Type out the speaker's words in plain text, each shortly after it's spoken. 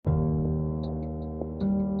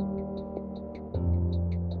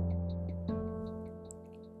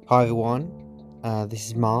Hi everyone, this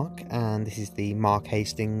is Mark, and this is the Mark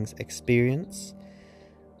Hastings Experience.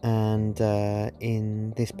 And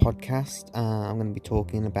in this podcast, I'm going to be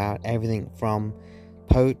talking about everything from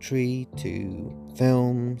poetry to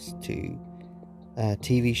films to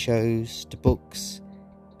TV shows to books,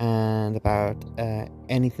 and about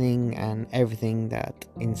anything and everything that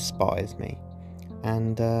inspires me.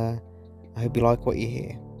 And I hope you like what you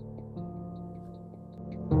hear.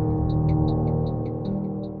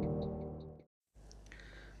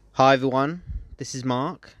 Hi everyone, this is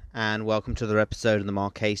Mark, and welcome to another episode of the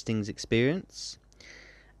Mark Hastings Experience.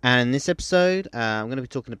 And in this episode, I'm going to be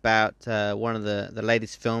talking about one of the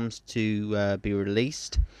latest films to be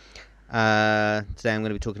released. Today I'm going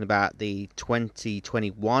to be talking about the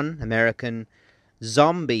 2021 American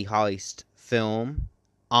zombie heist film,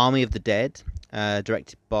 Army of the Dead,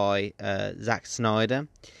 directed by Zack Snyder,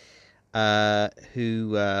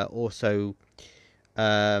 who also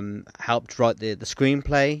helped write the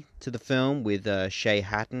screenplay to the film with Shay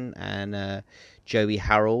Hatton and Joey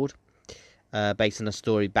Harold, based on a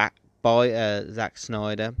story back by Zack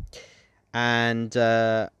Snyder. And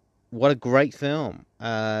what a great film.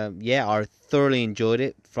 I thoroughly enjoyed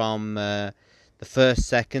it from the first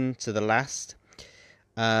second to the last.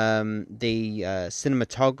 The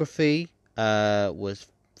cinematography was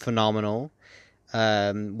phenomenal,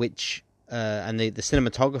 which and the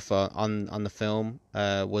cinematographer on the film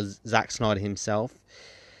was Zack Snyder himself.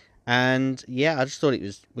 And yeah, I just thought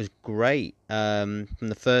it was great. From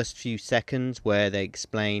the first few seconds where they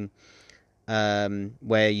explain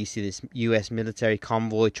where you see this US military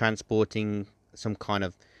convoy transporting some kind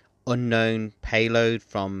of unknown payload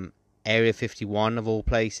from Area 51 of all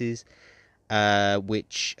places,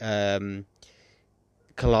 which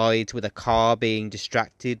collides with a car being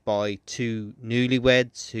distracted by two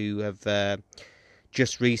newlyweds who have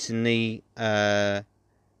just recently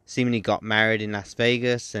seemingly got married in Las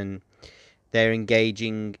Vegas, and they're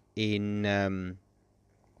engaging in a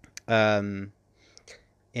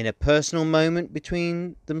personal moment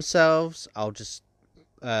between themselves. I'll just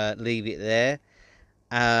leave it there.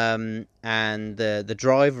 And the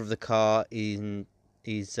driver of the car is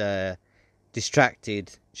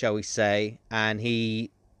distracted, shall we say, and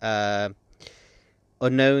he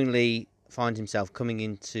unknowingly finds himself coming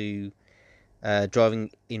into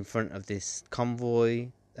driving in front of this convoy,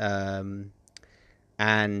 and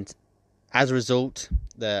as a result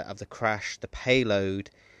of the crash, the payload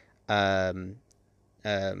that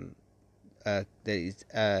is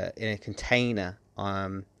in a container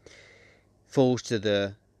falls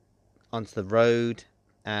onto the road.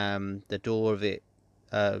 The door of it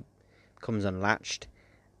comes unlatched,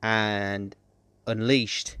 and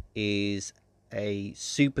unleashed is a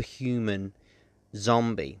superhuman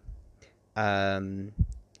zombie that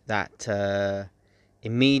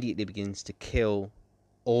immediately begins to kill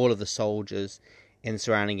all of the soldiers in the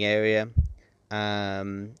surrounding area,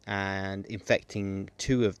 and infecting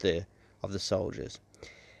two of the soldiers.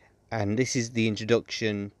 And this is the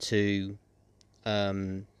introduction to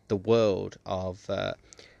the world of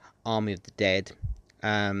Army of the Dead,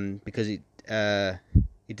 because it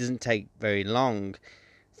doesn't take very long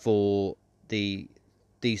for these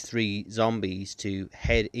three zombies to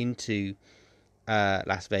head into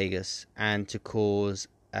Las Vegas and to cause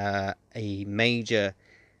a major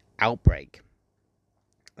outbreak,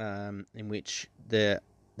 in which the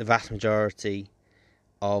vast majority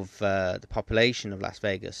of the population of Las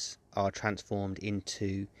Vegas are transformed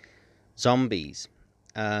into zombies,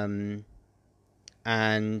 and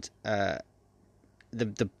the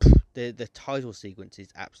title sequence is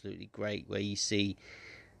absolutely great, where you see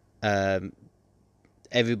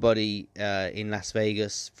everybody in Las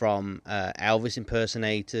Vegas, from Elvis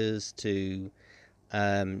impersonators to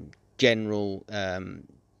general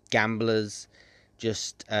gamblers,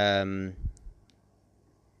 just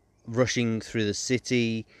rushing through the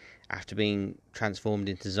city after being transformed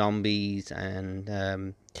into zombies.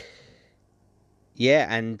 And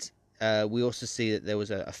we also see that there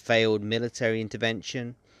was a failed military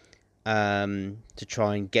intervention to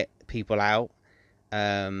try and get people out,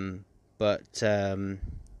 but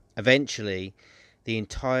eventually the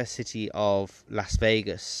entire city of Las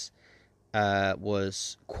Vegas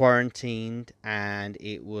was quarantined, and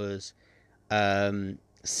it was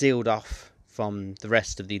sealed off from the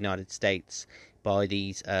rest of the United States by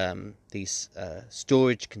these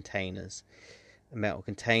storage containers, metal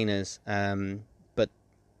containers. But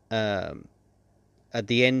at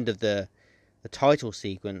the end of the title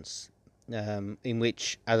sequence, in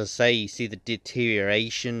which, as I say, you see the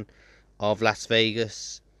deterioration of Las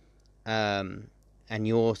Vegas, and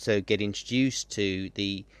you also get introduced to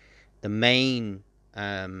the main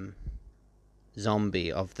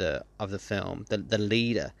zombie of the film, the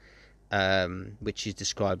leader, which is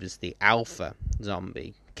described as the Alpha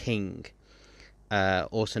zombie king,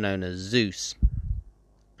 also known as Zeus,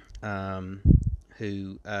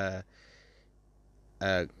 who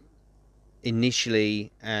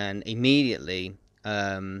initially and immediately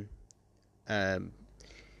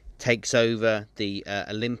takes over the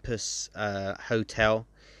Olympus hotel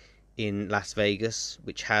in Las Vegas,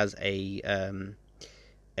 which has a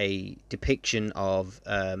depiction of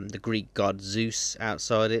the Greek god Zeus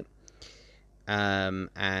outside it,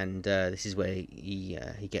 and this is where he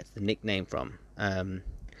gets the nickname from.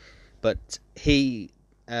 But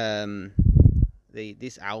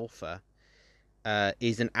this Alpha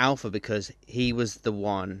is an Alpha because he was the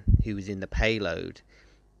one who was in the payload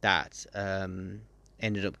that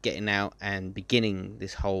ended up getting out and beginning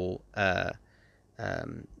this whole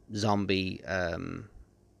zombie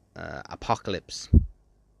apocalypse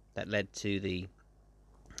that led to the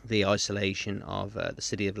isolation of the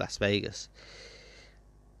city of Las Vegas.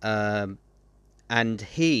 And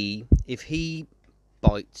if he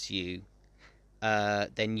bites you,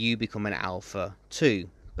 then you become an Alpha too.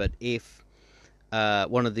 But if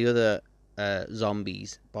one of the other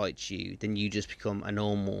zombies bites you, then you just become a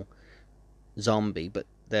normal zombie. But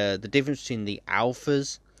the difference between the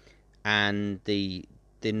Alphas and the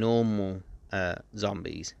normal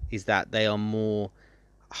zombies is that they are more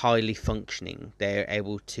highly functioning. They're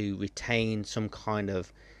able to retain some kind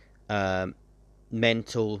of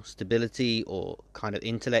mental stability or kind of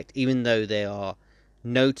intellect, even though they are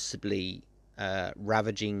noticeably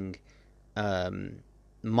ravaging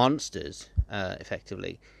monsters.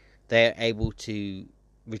 Effectively, they're able to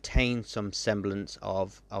retain some semblance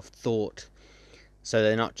of thought, so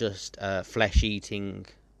they're not just flesh-eating,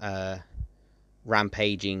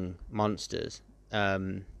 rampaging monsters.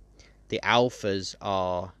 The Alphas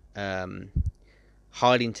are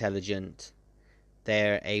highly intelligent.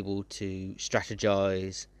 They're able to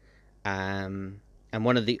strategize, and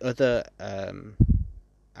one of the other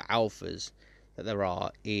Alphas that there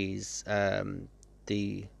are is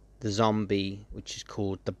the zombie, which is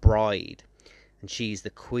called the Bride, and she's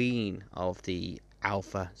the queen of the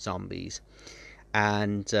Alpha zombies.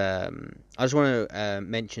 And I just want to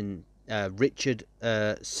mention Richard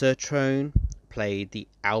Sertrone played the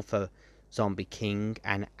Alpha zombie king,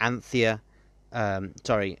 and Athena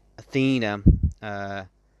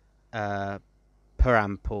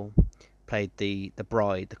Parampil played the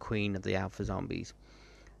Bride, the queen of the Alpha zombies.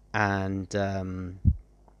 And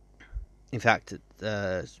in fact,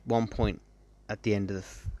 at one point at the end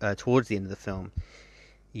of towards the end of the film,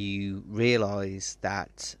 you realise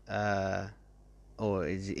that, or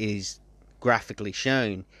it is graphically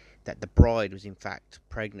shown, that the Bride was in fact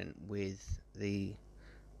pregnant with the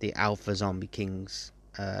Alpha Zombie King's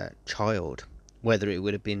child. Whether it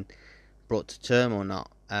would have been brought to term or not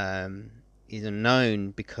is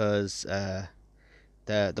unknown, because the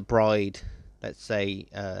Bride, let's say,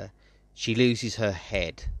 she loses her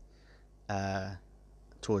head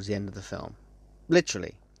towards the end of the film,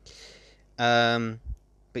 literally. But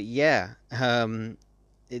yeah, I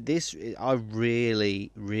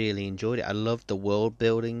really enjoyed it. I loved the world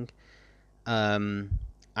building, and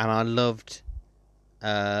I loved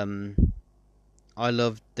the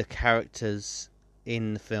characters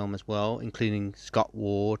in the film as well, including Scott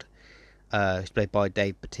Ward, who's played by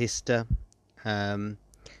Dave Bautista,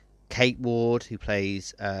 Kate Ward, who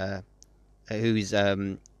plays who's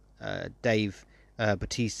Dave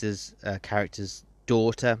Bautista's character's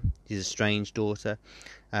daughter. She's a strange daughter.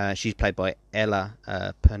 She's played by Ella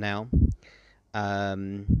Purnell.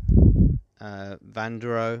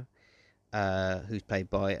 Vandero, who's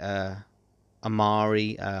played by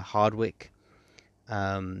Amari Hardwick.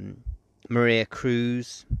 Maria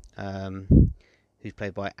Cruz, who's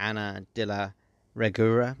played by Anna de la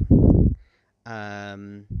Regura.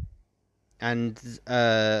 And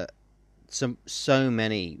so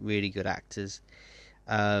many really good actors.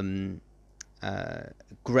 The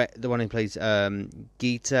one who plays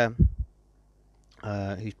Geeta,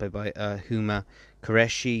 who's played by Huma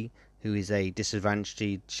Qureshi, who is a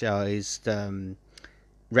disadvantaged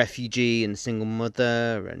refugee and single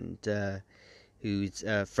mother, and who's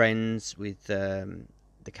friends with the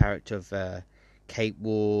character of Kate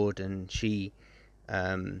Ward, and she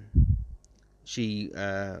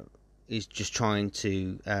is just trying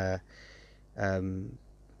to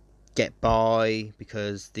get by,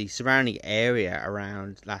 because the surrounding area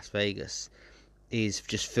around Las Vegas is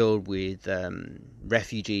just filled with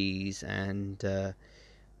refugees and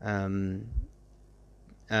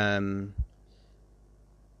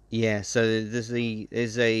yeah. So there's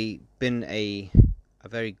been a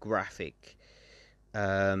very graphic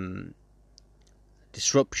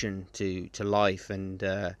disruption to life, and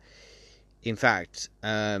in fact,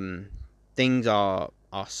 things are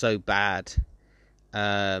so bad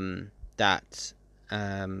that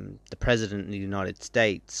the president of the United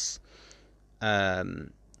States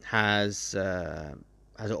has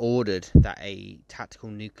ordered that a tactical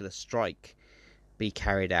nuclear strike be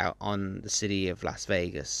carried out on the city of Las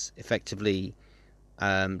Vegas, effectively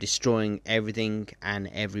destroying everything and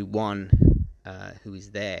everyone who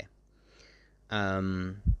is there.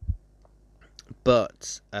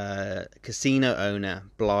 But casino owner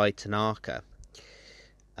Bly Tanaka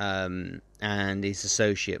and his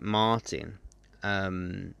associate Martin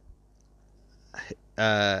come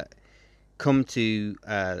to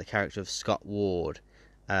the character of Scott Ward,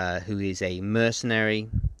 who is a mercenary,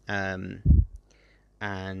 and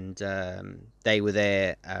they were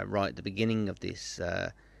there right at the beginning of this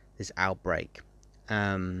outbreak,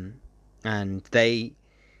 and they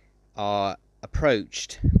are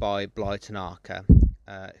approached by Bly Tanaka,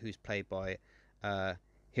 who's played by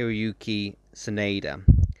Hiroyuki Sanada,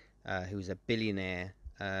 who's a billionaire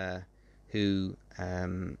who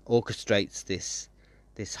orchestrates this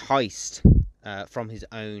heist from his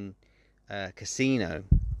own casino,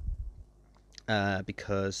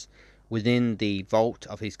 because within the vault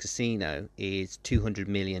of his casino is $200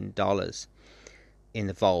 million in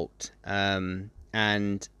the vault,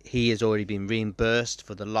 and he has already been reimbursed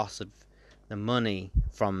for the loss of the money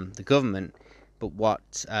from the government. But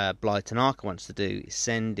what Bly Tanaka wants to do is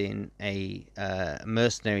send in a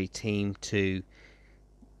mercenary team to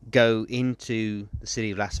go into the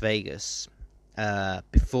city of Las Vegas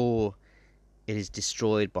before it is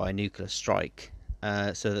destroyed by a nuclear strike,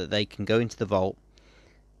 so that they can go into the vault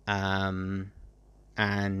and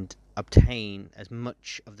obtain as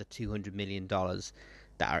much of the $200 million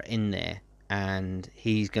that are in there. And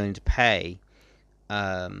he's going to pay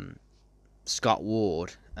Scott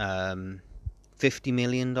Ward $50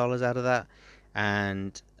 million out of that,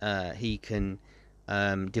 and he can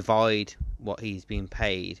divide what he's been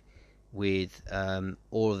paid with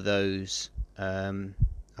all of those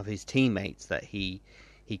of his teammates that he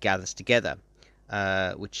gathers together,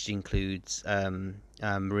 which includes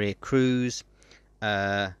Maria Cruz,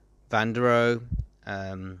 Vandero,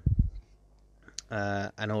 and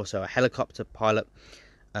also a helicopter pilot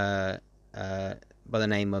by the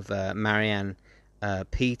name of Marianne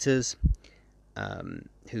Peters,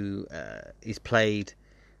 who is played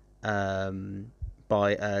by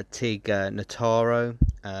Tig Notaro,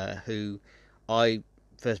 who I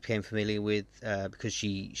first became familiar with because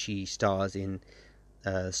she stars in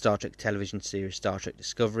Star Trek television series Star Trek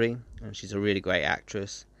Discovery, and she's a really great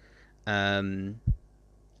actress. He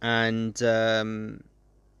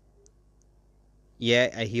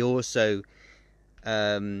also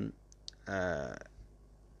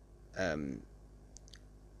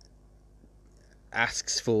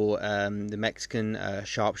asks for the Mexican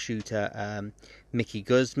sharpshooter Mickey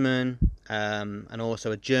Guzman, and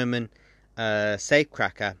also a German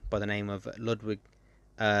safecracker by the name of Ludwig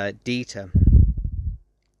Dieter,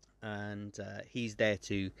 and he's there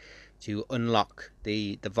to unlock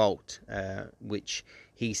the vault, which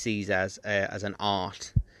he sees as an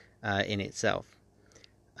art in itself.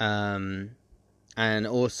 And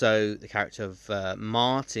also the character of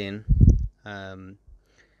Martin,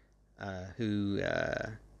 who's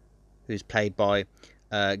played by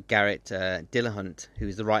Garrett Dillahunt, who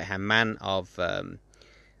is the right-hand man of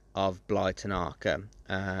Bly Tanaka,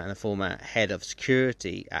 and a former head of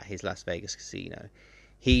security at his Las Vegas casino.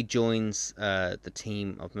 He joins the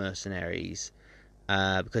team of mercenaries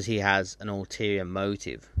because he has an ulterior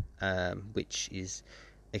motive, which is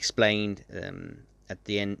explained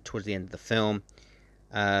towards the end of the film,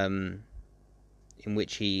 in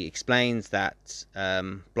which he explains that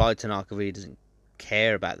Bly Tanaka really doesn't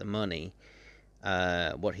care about the money.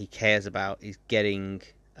 What he cares about is getting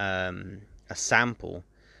a sample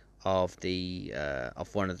of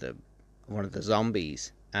one of the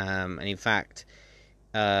zombies, and in fact,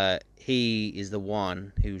 he is the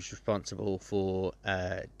one who's responsible for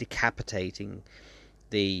decapitating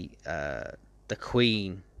the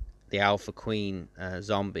queen, the Alpha Queen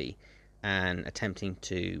zombie, and attempting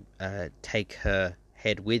to take her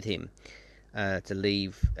head with him to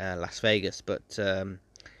leave Las Vegas. But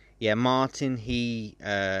Martin, he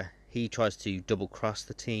tries to double cross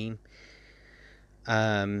the team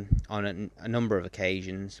on a number of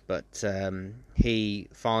occasions, but he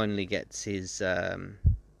finally gets his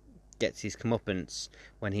comeuppance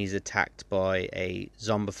when he's attacked by a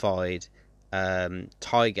zombified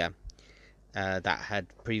tiger that had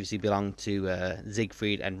previously belonged to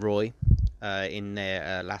Siegfried and Roy, in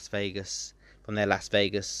their Las Vegas from their Las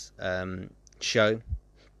Vegas show,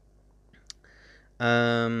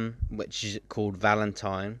 which is called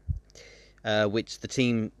Valentine, which the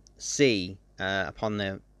team see upon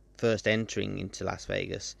their first entering into Las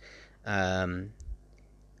Vegas. Um,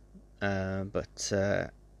 but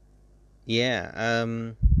yeah,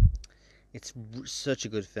 it's such a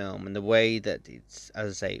good film, and the way that it's,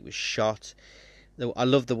 as I say, it was shot. I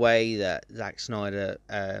love the way that Zack Snyder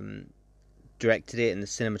directed it, and the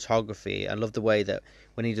cinematography. I love the way that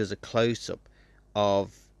when he does a close up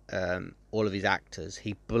of all of his actors,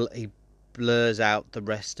 he blurs out the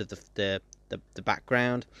rest of the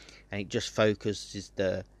background, and it just focuses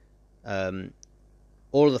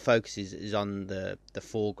all of the focus is on the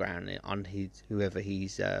foreground, on whoever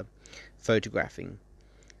he's photographing.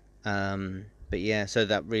 But yeah, so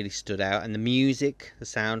that really stood out, and the music, the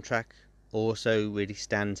soundtrack, also really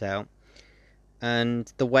stands out,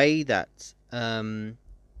 and the way that the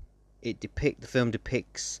film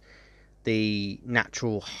depicts the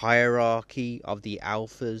natural hierarchy of the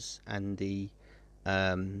alphas and the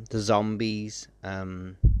zombies.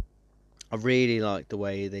 I really like the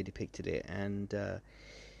way they depicted it, and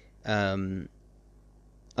I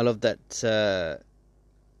love that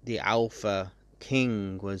the Alpha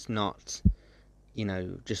King was not,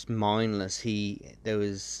 just mindless. He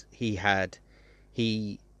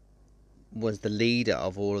was the leader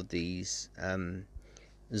of all of these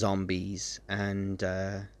zombies, and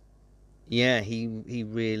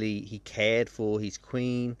he cared for his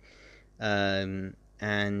queen,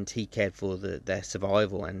 and he cared for their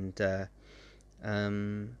survival, and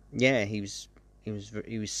he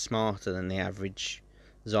was smarter than the average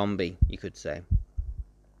zombie, you could say.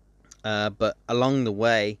 But along the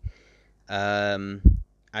way,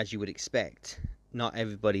 as you would expect, not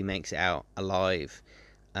everybody makes it out alive.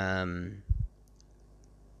 There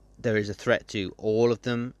is a threat to all of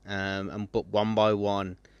them, but one by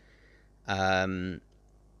one, the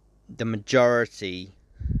majority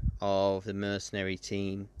of the mercenary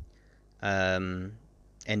team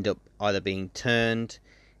end up either being turned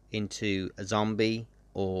into a zombie,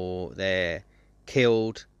 or they're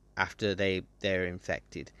killed after they're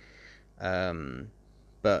infected. In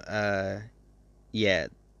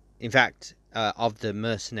fact, of the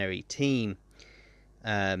mercenary team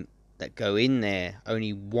that go in there,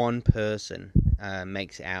 only one person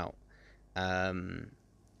makes it out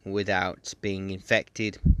without being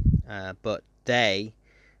infected, but they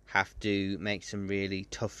have to make some really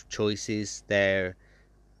tough choices. They're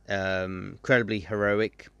incredibly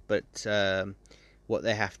heroic, but what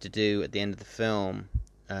they have to do at the end of the film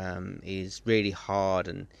is really hard,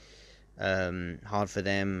 and hard for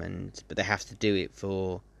them, but they have to do it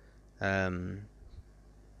for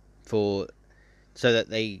so that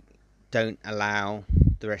they don't allow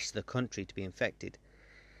the rest of the country to be infected.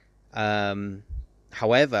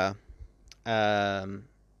 However, I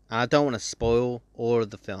don't want to spoil all of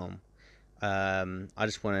the film. I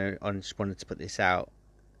just wanted to put this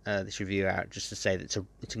review out, just to say that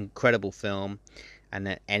it's an incredible film, and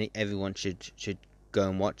that everyone should go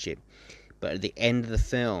and watch it. But at the end of the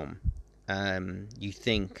film, you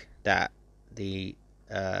think that the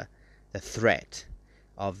threat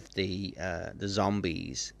of the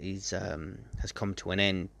zombies has come to an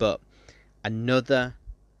end, but another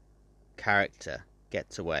character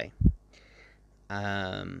gets away,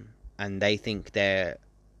 and they think they're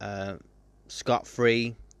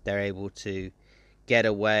scot-free. They're able to get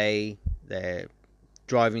away. They're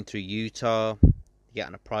driving through Utah, get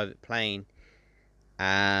on a private plane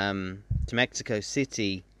to Mexico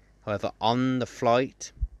City. However, on the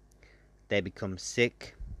flight, they become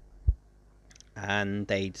sick, and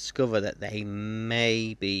they discover that they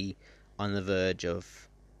may be on the verge of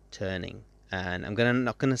turning. And I'm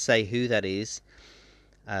not gonna say who that is,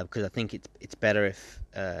 because I think it's better if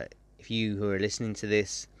you who are listening to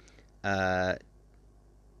this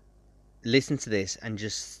listen to this and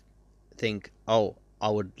just think, oh, I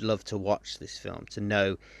would love to watch this film to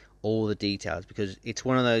know all the details, because it's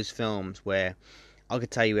one of those films where I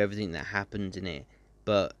could tell you everything that happened in it,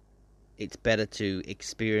 but it's better to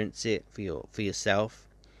experience it for yourself,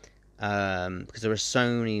 because there are so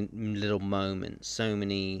many little moments, so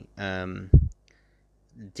many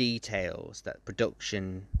details that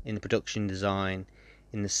in the production design,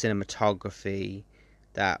 in the cinematography,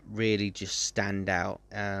 that really just stand out.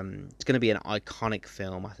 It's going to be an iconic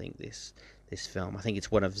film. I think this film. I think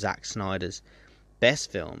it's one of Zack Snyder's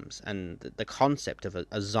best films, and the concept of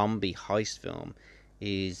a zombie heist film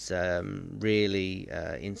is really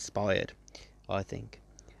inspired, I think.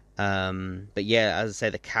 But yeah, as I say,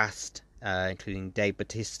 the cast, including Dave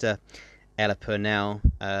Bautista, Ella Purnell,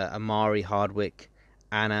 Amari Hardwick,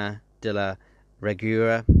 Anna de la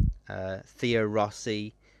Regura, Theo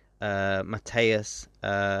Rossi, Matthias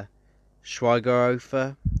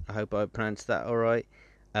Schweigerhofer, I hope I pronounced that alright,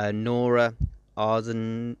 Nora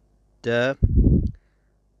Arzender,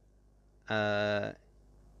 Hiroki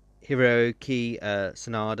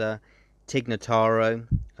Sanada, Tig Notaro,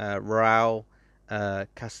 Raul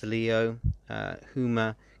Castillo,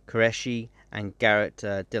 Huma Qureshi, and Garrett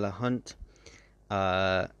Dillahunt.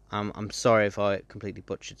 I'm sorry if I completely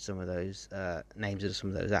butchered some of those names of some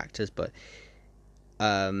of those actors, but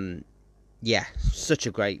yeah, such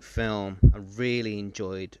a great film. I really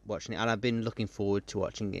enjoyed watching it, and I've been looking forward to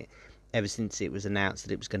watching it ever since it was announced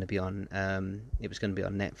that it was going to be on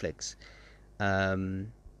Netflix.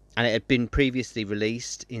 And it had been previously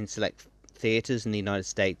released in select theatres in the United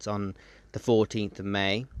States on the 14th of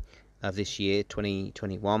May of this year,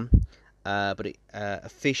 2021. But it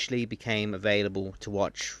officially became available to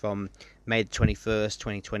watch from May the 21st,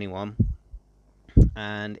 2021.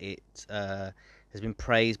 And it has been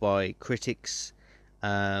praised by critics,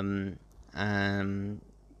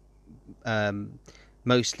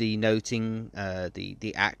 mostly noting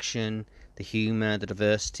the action, the humour, the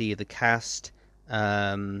diversity of the cast.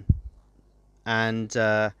 And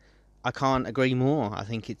I can't agree more. I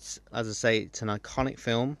think it's, as I say, it's an iconic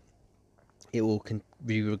film. It will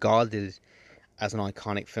be regarded as an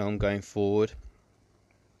iconic film going forward,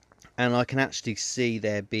 and I can actually see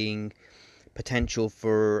there being potential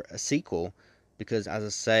for a sequel, because, as I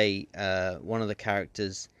say, one of the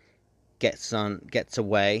characters gets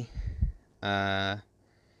away, drives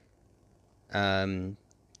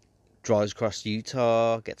across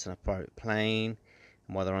Utah, gets on a private plane,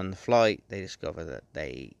 and while they're on the flight, they discover that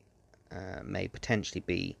they may potentially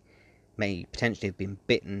have been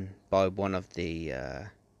bitten by one of the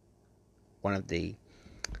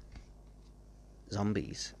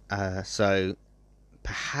zombies. So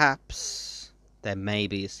perhaps there may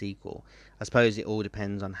be a sequel. I suppose it all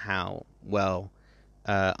depends on how well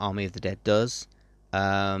Army of the Dead does.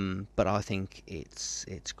 But I think it's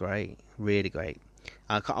great, really great.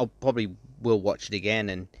 I'll probably will watch it again,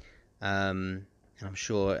 and I'm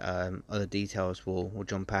sure other details will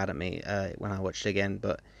jump out at me when I watch it again.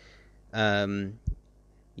 But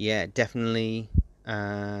yeah, definitely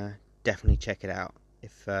check it out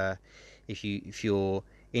if you're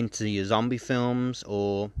into your zombie films,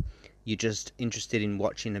 or you're just interested in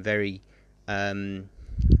watching a very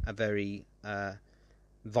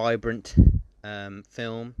vibrant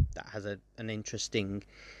film that has an interesting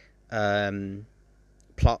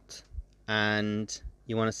plot, and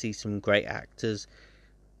you want to see some great actors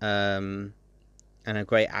and a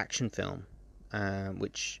great action film,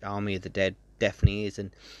 which Army of the Dead definitely is.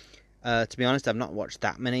 And to be honest, I've not watched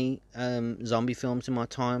that many zombie films in my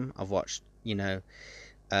time. I've watched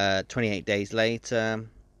 28 Days Later.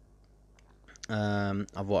 I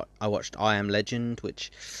watched I Am Legend,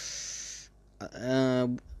 which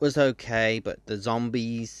was okay, but the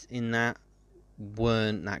zombies in that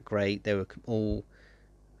weren't that great. They were all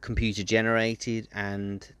computer generated,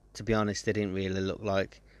 and to be honest, they didn't really look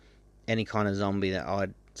like any kind of zombie that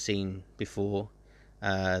I'd seen before.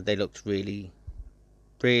 They looked really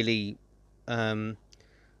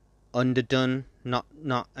underdone, not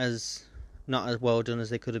as well done as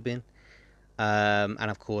they could have been. And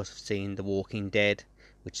of course, I've seen The Walking Dead,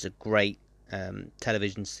 which is a great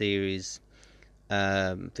television series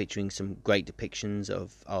featuring some great depictions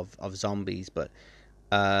of zombies. But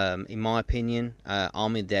in my opinion,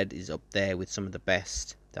 Army of the Dead is up there with some of the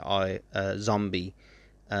best zombie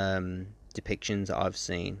depictions that I've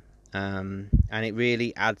seen, and it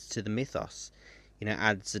really adds to the mythos.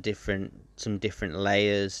 Adds some different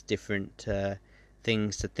layers, different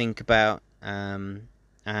things to think about, and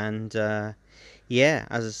yeah,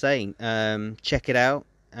 as I say, check it out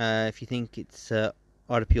if you think it's right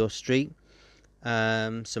up your street.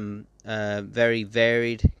 Some very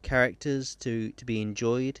varied characters to be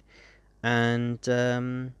enjoyed, and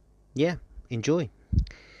yeah, enjoy.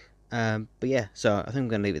 But yeah, so I think I'm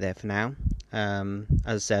going to leave it there for now. As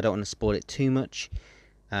I said, I don't want to spoil it too much.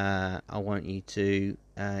 I want you to,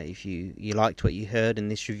 if you liked what you heard in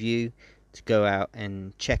this review, to go out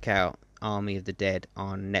and check out Army of the Dead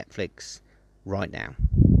on Netflix right now.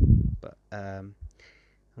 But I'm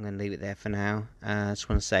going to leave it there for now. I just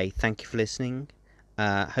want to say thank you for listening.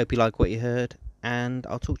 Hope you like what you heard, and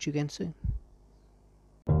I'll talk to you again soon.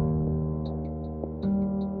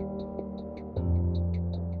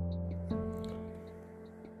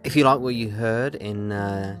 If you like what you heard in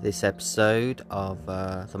this episode of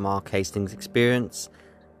the Mark Hastings Experience,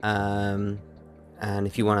 and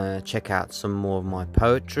if you want to check out some more of my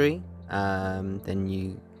poetry, then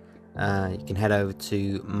you can head over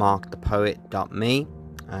to markthepoet.me,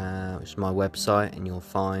 which is my website, and you'll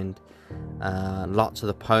find lots of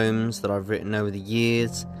the poems that I've written over the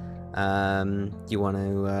years. You want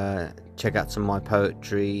to check out some of my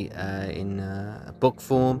poetry in book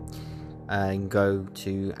form, you can go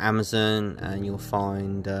to Amazon and you'll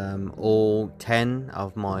find all 10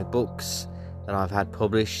 of my books that I've had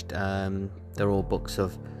published. They're all books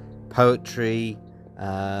of poetry,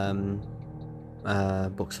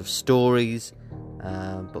 books of stories,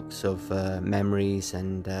 books of memories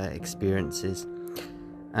and experiences,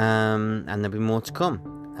 and there'll be more to come.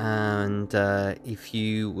 And if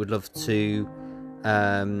you would love to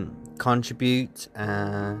contribute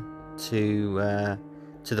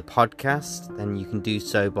to the podcast, then you can do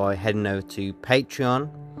so by heading over to Patreon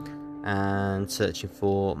and searching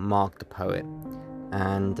for Mark the Poet,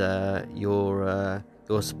 and your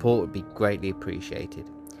support would be greatly appreciated.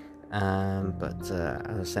 But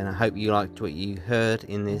as I said, I hope you liked what you heard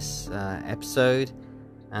in this episode,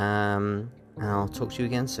 and I'll talk to you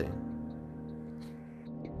again soon.